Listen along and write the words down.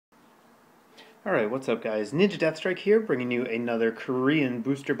Alright, what's up guys? NinjaDeathStrike here, bringing you another Korean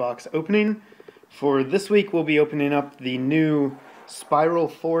booster box opening. For this week, we'll be opening up the new Spiral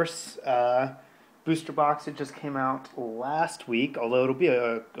Force booster box. It just came out last week, although it'll be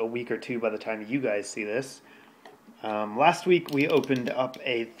a week or two by the time you guys see this. Last week, we opened up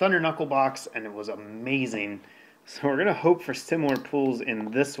a Thunder Knuckle box, and it was amazing. So we're going to hope for similar pulls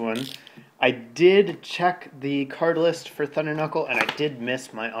in this one. I did check the card list for Thunder Knuckle, and I did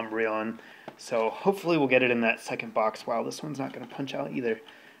miss my Umbreon. So hopefully we'll get it in that second box. Wow, this one's not going to punch out either.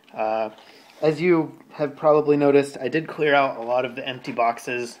 As you have probably noticed, I did clear out a lot of the empty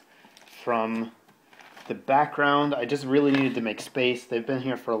boxes from the background. I just really needed to make space. They've been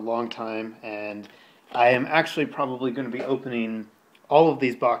here for a long time, and I am actually probably going to be opening all of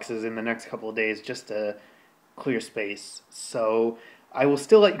these boxes in the next couple of days just to clear space. So I will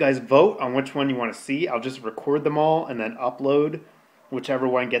still let you guys vote on which one you want to see. I'll just record them all and then upload whichever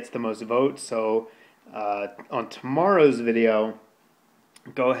one gets the most votes. So on tomorrow's video,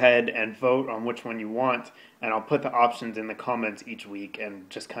 go ahead and vote on which one you want, and I'll put the options in the comments each week and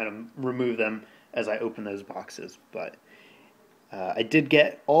just kind of remove them as I open those boxes. But I did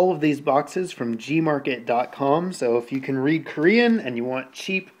get all of these boxes from gmarket.com, so if you can read Korean and you want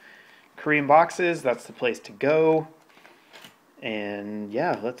cheap Korean boxes, that's the place to go. And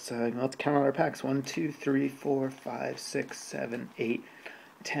yeah, let's count out our packs. 1, 2, 3, 4, 5, 6, 7, 8,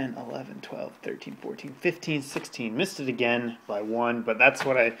 10, 11, 12, 13, 14, 15, 16. Missed it again by 1, but that's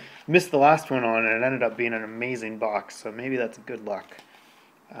what I missed the last one on, and it ended up being an amazing box, so maybe that's good luck.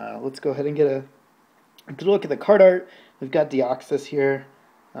 Let's go ahead and get a good look at the card art. We've got Deoxys here.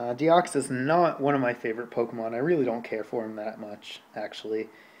 Deoxys is not one of my favorite Pokemon. I really don't care for him that much, actually.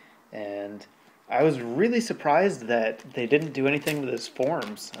 And I was really surprised that they didn't do anything with his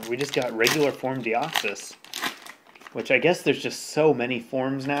forms. We just got regular form Deoxys, which I guess there's just so many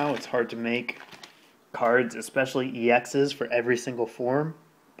forms now, it's hard to make cards, especially EXs, for every single form.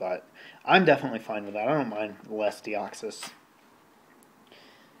 But I'm definitely fine with that. I don't mind less Deoxys.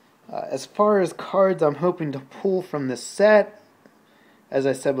 As far as cards I'm hoping to pull from this set, as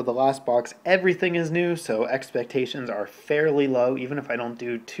I said with the last box, everything is new, so expectations are fairly low. Even if I don't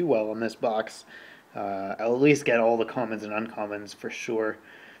do too well on this box, I'll at least get all the commons and uncommons for sure.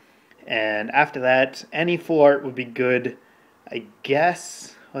 And after that, any full art would be good. I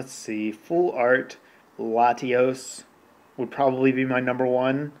guess, let's see, full art Latios would probably be my number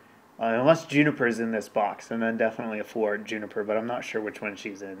one, unless Juniper's in this box, and then definitely a full art Juniper, but I'm not sure which one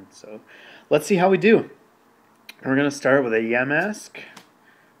she's in. So let's see how we do. We're going to start with a Yamask,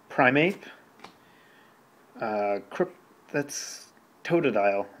 Primeape, that's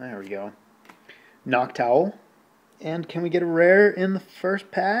Totodile, there we go, Noctowl, and can we get a rare in the first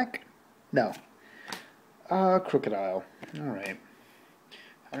pack? No. Crocodile, alright.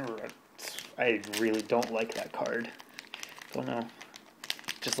 I really don't like that card. Don't know.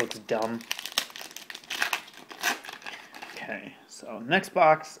 It just looks dumb. Okay, so next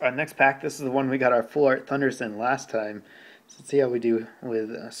box, next pack, this is the one we got our full art Thunders in last time. So let's see how we do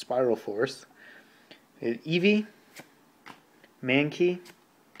with Spiral Force. We have Eevee, Mankey,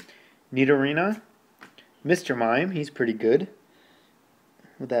 Nidorina, Mr. Mime, he's pretty good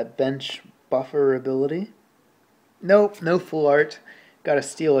with that bench buffer ability. Nope, no full art. Got a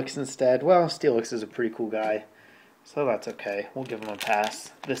Steelix instead. Well, Steelix is a pretty cool guy, so that's okay. We'll give him a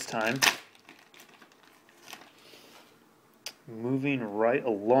pass this time. Moving right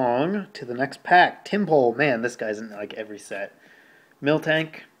along to the next pack. Timpole, man, this guy's in like every set.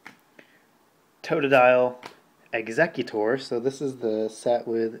 Miltank, Totodile, Executor, so this is the set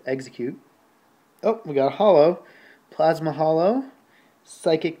with Execute. Oh, we got a Holo, Plasma Holo,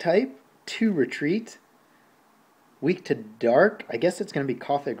 Psychic type, 2 Retreat, weak to Dark. I guess it's going to be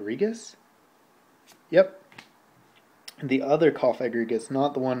Koffagrigus. Yep. The other Koffagrigus,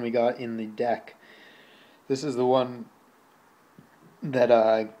 not the one we got in the deck. This is the one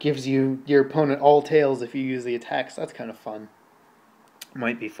that gives you your opponent all tails if you use the attacks. That's kind of fun.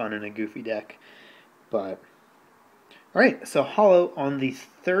 Might be fun in a goofy deck. But alright, so Holo on the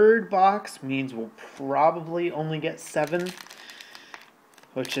third box means we'll probably only get 7,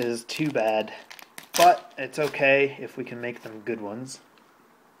 which is too bad. But it's okay if we can make them good ones.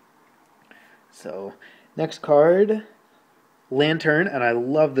 So next card, Lantern, and I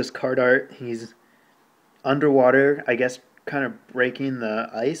love this card art. He's underwater, I guess, kind of breaking the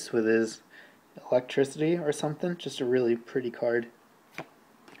ice with his electricity or something. Just a really pretty card.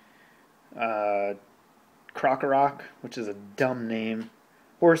 Krokorok, which is a dumb name.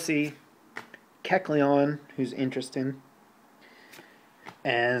 Horsey, Kecleon, who's interesting,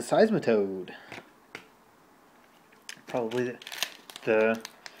 and Seismitoad. Probably the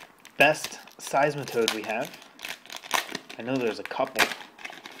best seismitoad we have. I know there's a couple.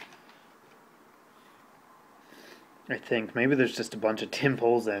 I think maybe there's just a bunch of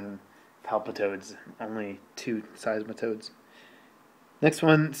Timples and Palpitoads. Only 2 seismitoads. Next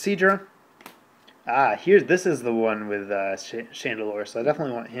one, Seadra. This is the one with Chandelure, so I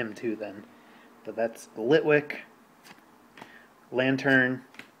definitely want him too then. But that's Litwick, Lantern,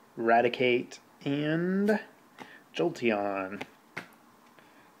 Raticate, and Jolteon.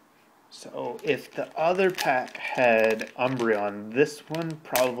 So if the other pack had Umbreon, this one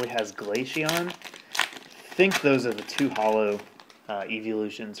probably has Glaceon. I think those are the 2 holo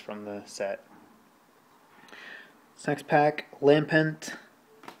evolutions from the set. This next pack, Lampent,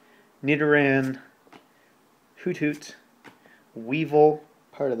 Nidoran, Hoothoot, Weevil,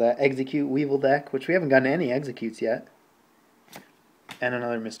 part of that Execute Weevil deck, which we haven't gotten any Executes yet, and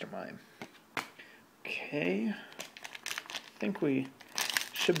another Mr. Mime. Okay, I think we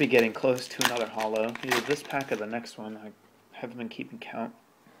should be getting close to another holo. Either this pack or the next one. I haven't been keeping count.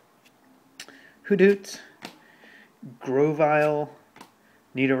 Hoothoot, Grovyle,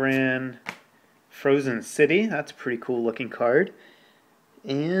 Nidoran, Frozen City. That's a pretty cool looking card.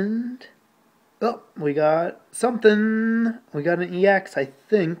 And oh, we got something. We got an EX, I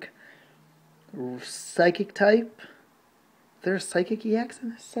think. Psychic type. Is there a Psychic EX in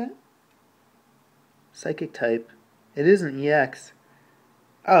this set? Psychic type. It is an EX.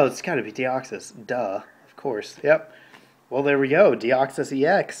 Oh, it's got to be Deoxys. Duh. Of course. Yep. Well, there we go. Deoxys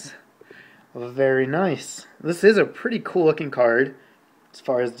EX. Very nice. This is a pretty cool looking card as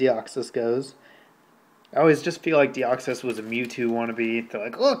far as Deoxys goes. I always just feel like Deoxys was a Mewtwo wannabe. They're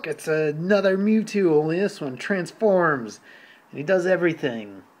like, look, it's another Mewtwo, only this one transforms. And he does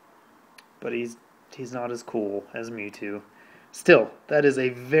everything. But he's not as cool as Mewtwo. Still, that is a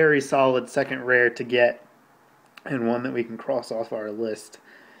very solid second rare to get. And one that we can cross off our list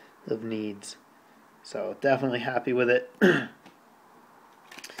of needs. So, definitely happy with it.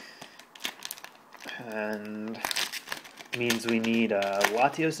 And means we need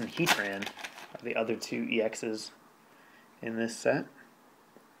Latios and Heatran, the other 2 EXs in this set.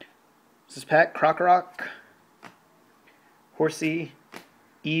 This is pack Krokorok, Horsey,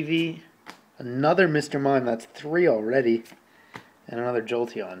 Eevee, another Mr. Mime, that's 3 already, and another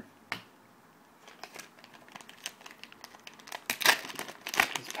Jolteon.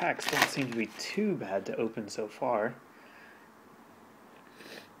 These packs don't seem to be too bad to open so far.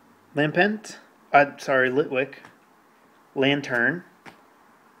 Lampent, Litwick, Lantern.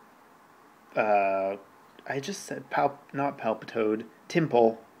 I just said not Palpitoad.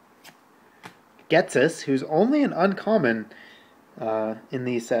 Timple. Getsus, who's only an uncommon in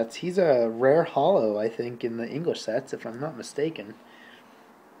these sets. He's a rare holo, I think, in the English sets, if I'm not mistaken.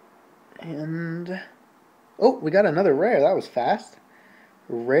 And oh, we got another rare. That was fast.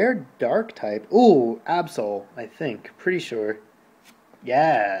 Rare dark type. Ooh, Absol, I think. Pretty sure.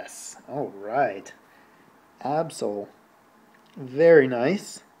 Yes. All right. Absol. Very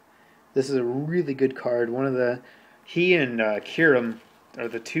nice. This is a really good card. One of the... He and Kyurem are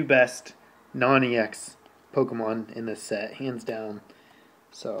the 2 best non-EX Pokemon in this set, hands down.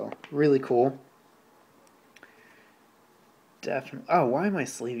 So, really cool. Definitely... Oh, why am I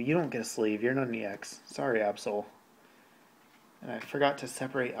sleeving? You don't get a sleeve. You're not an EX. Sorry, Absol. And I forgot to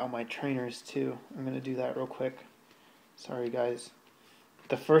separate out my trainers, too. I'm going to do that real quick. Sorry, guys.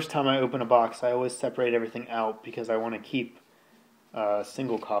 The first time I open a box, I always separate everything out because I want to keep a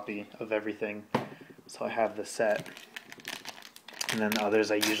single copy of everything. So I have the set. And then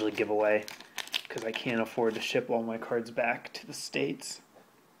others I usually give away because I can't afford to ship all my cards back to the States.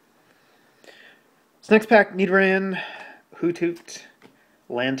 So next pack, Nidoran, Hoothoot,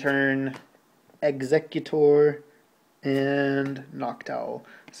 Lantern, Executor, and Noctowl.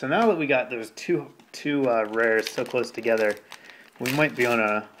 So now that we got those two rares so close together, we might be on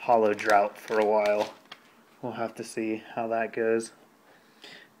a holo drought for a while. We'll have to see how that goes.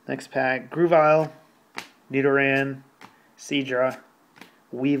 Next pack, Grovyle, Nidoran, Seadra,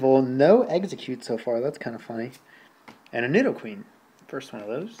 Weevil. No Execute so far, that's kind of funny. And a Nidoqueen. First one of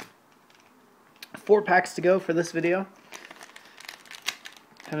those. 4 packs to go for this video.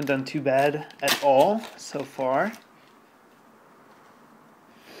 Haven't done too bad at all so far.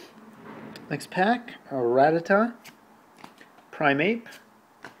 Next pack, a Rattata, Primeape,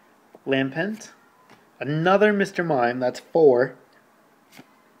 Lampent, another Mr. Mime, that's 4,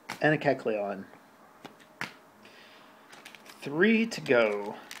 and a Kecleon. 3 to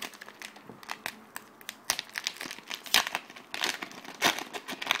go.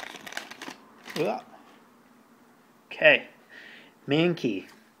 Okay, Mankey,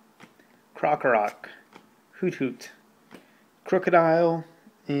 Krokorok, Hoothoot, Crocodile,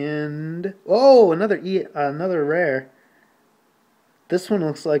 And oh, another rare. This one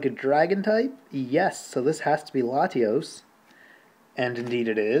looks like a dragon type. Yes, so this has to be Latios. And indeed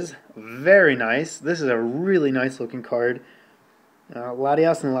it is. Very nice. This is a really nice looking card.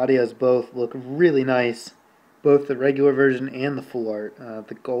 Latios and Latios both look really nice. Both the regular version and the full art.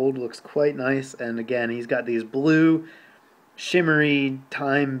 The gold looks quite nice. And again, he's got these blue, shimmery,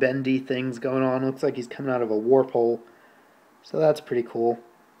 time-bendy things going on. Looks like he's coming out of a warp hole. So that's pretty cool.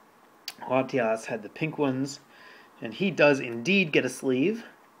 Latios had the pink ones. And he does indeed get a sleeve.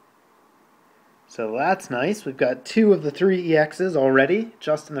 So that's nice. We've got 2 of the 3 EXs already,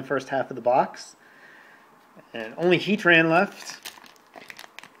 just in the first half of the box. And only Heatran left.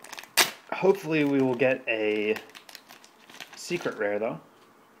 Hopefully we will get a secret rare, though.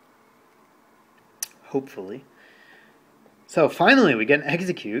 Hopefully. So finally we get an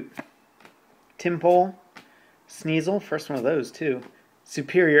Execute. Timpole. Sneasel, first one of those, too.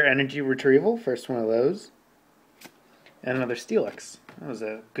 Superior Energy Retrieval, first one of those. And another Steelix. That was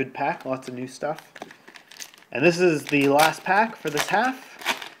a good pack, lots of new stuff. And this is the last pack for this half.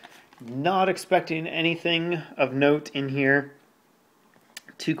 Not expecting anything of note in here.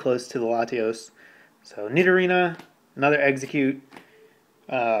 Too close to the Latios. So Nidorina, another Execute.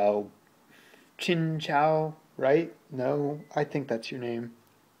 Chinchou, right? No, I think that's your name.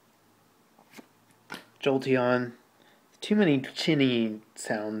 Jolteon. Too many chinny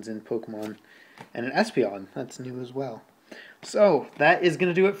sounds in Pokemon. And an Espeon, that's new as well. So, that is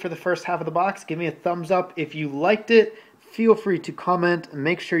going to do it for the first half of the box. Give me a thumbs up if you liked it. Feel free to comment and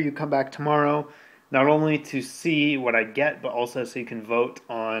make sure you come back tomorrow, not only to see what I get, but also so you can vote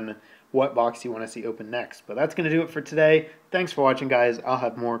on what box you want to see open next. But that's going to do it for today. Thanks for watching, guys. I'll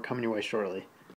have more coming your way shortly.